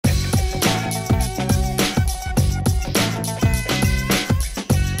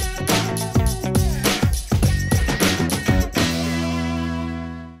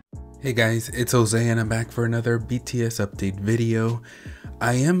Hey guys, it's Jose and I'm back for another BTS update video.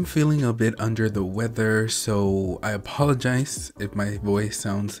 I am feeling a bit under the weather, so I apologize if my voice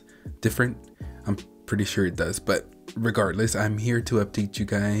sounds different. I'm pretty sure it does, but regardless, I'm here to update you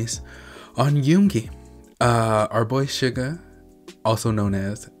guys on Yoongi, our boy Suga, also known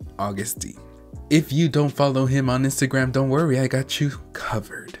as August D. If you don't follow him on Instagram, don't worry, I got you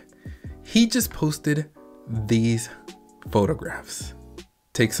covered. He just posted these photographs.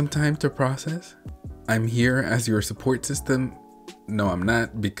 Take some time to process. I'm here as your support system. No, I'm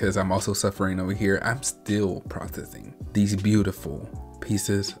not, because I'm also suffering over here. I'm still processing these beautiful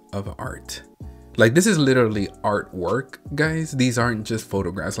pieces of art. Like, this is literally artwork, guys. These aren't just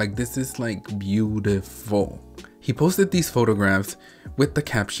photographs. Like, this is like beautiful. He posted these photographs with the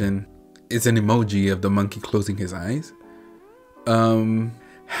caption, it's an emoji of the monkey closing his eyes.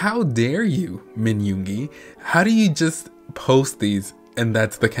 How dare you, Min Yoongi? How do you just post these and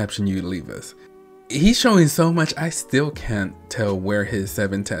that's the caption you leave us? He's showing so much, I still can't tell where his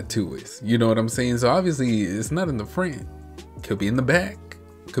 7 tattoo is. You know what I'm saying? So obviously it's not in the front. Could be in the back.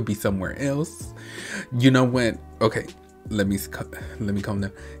 Could be somewhere else. You know what? Okay, let me calm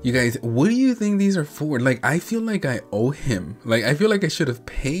down. You guys, what do you think these are for? Like, I feel like I owe him. Like, I feel like I should have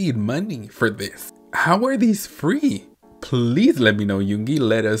paid money for this. How are these free? Please let me know, Yoongi.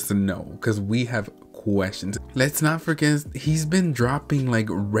 Let us know, because we have questions. Let's not forget, he's been dropping like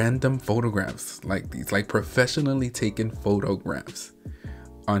random photographs like these, like professionally taken photographs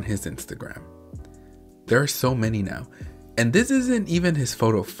on his Instagram. There are so many now. And this isn't even his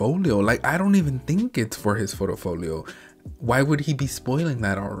Photofolio. Like, I don't even think it's for his Photofolio. Why would he be spoiling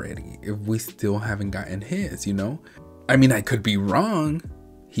that already if we still haven't gotten his, you know? I mean, I could be wrong.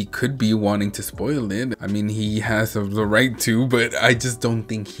 He could be wanting to spoil it. I mean, he has the right to, but I just don't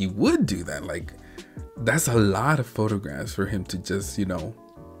think he would do that. Like, that's a lot of photographs for him to just, you know,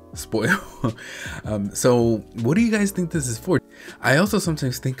 spoil. So what do you guys think this is for? I also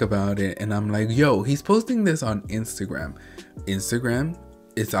sometimes think about it and I'm like, yo, he's posting this on Instagram. Instagram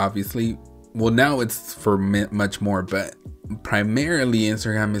is obviously, well, now it's for much more, but primarily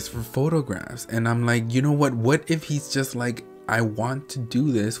Instagram is for photographs. And I'm like, you know what if he's just like, I want to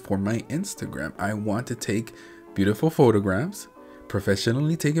do this for my Instagram. I want to take beautiful photographs,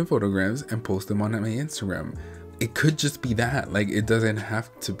 professionally taken photographs, and post them on my Instagram. It could just be that. Like, it doesn't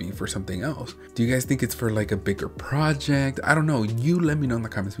have to be for something else. Do you guys think it's for like a bigger project? I don't know. You let me know in the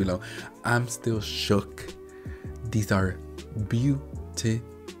comments below. I'm still shook. These are beautiful.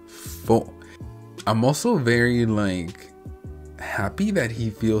 I'm also very like happy that he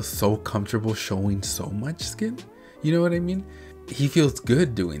feels so comfortable showing so much skin. You know what I mean? He feels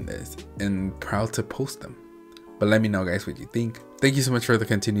good doing this and proud to post them. But let me know, guys, what you think. Thank you so much for the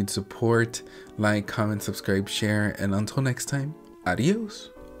continued support. Like, comment, subscribe, share, and until next time,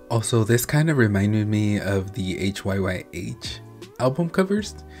 adios. Also, this kind of reminded me of the HYYH album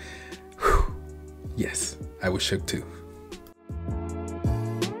covers. Whew. Yes, I was shook too.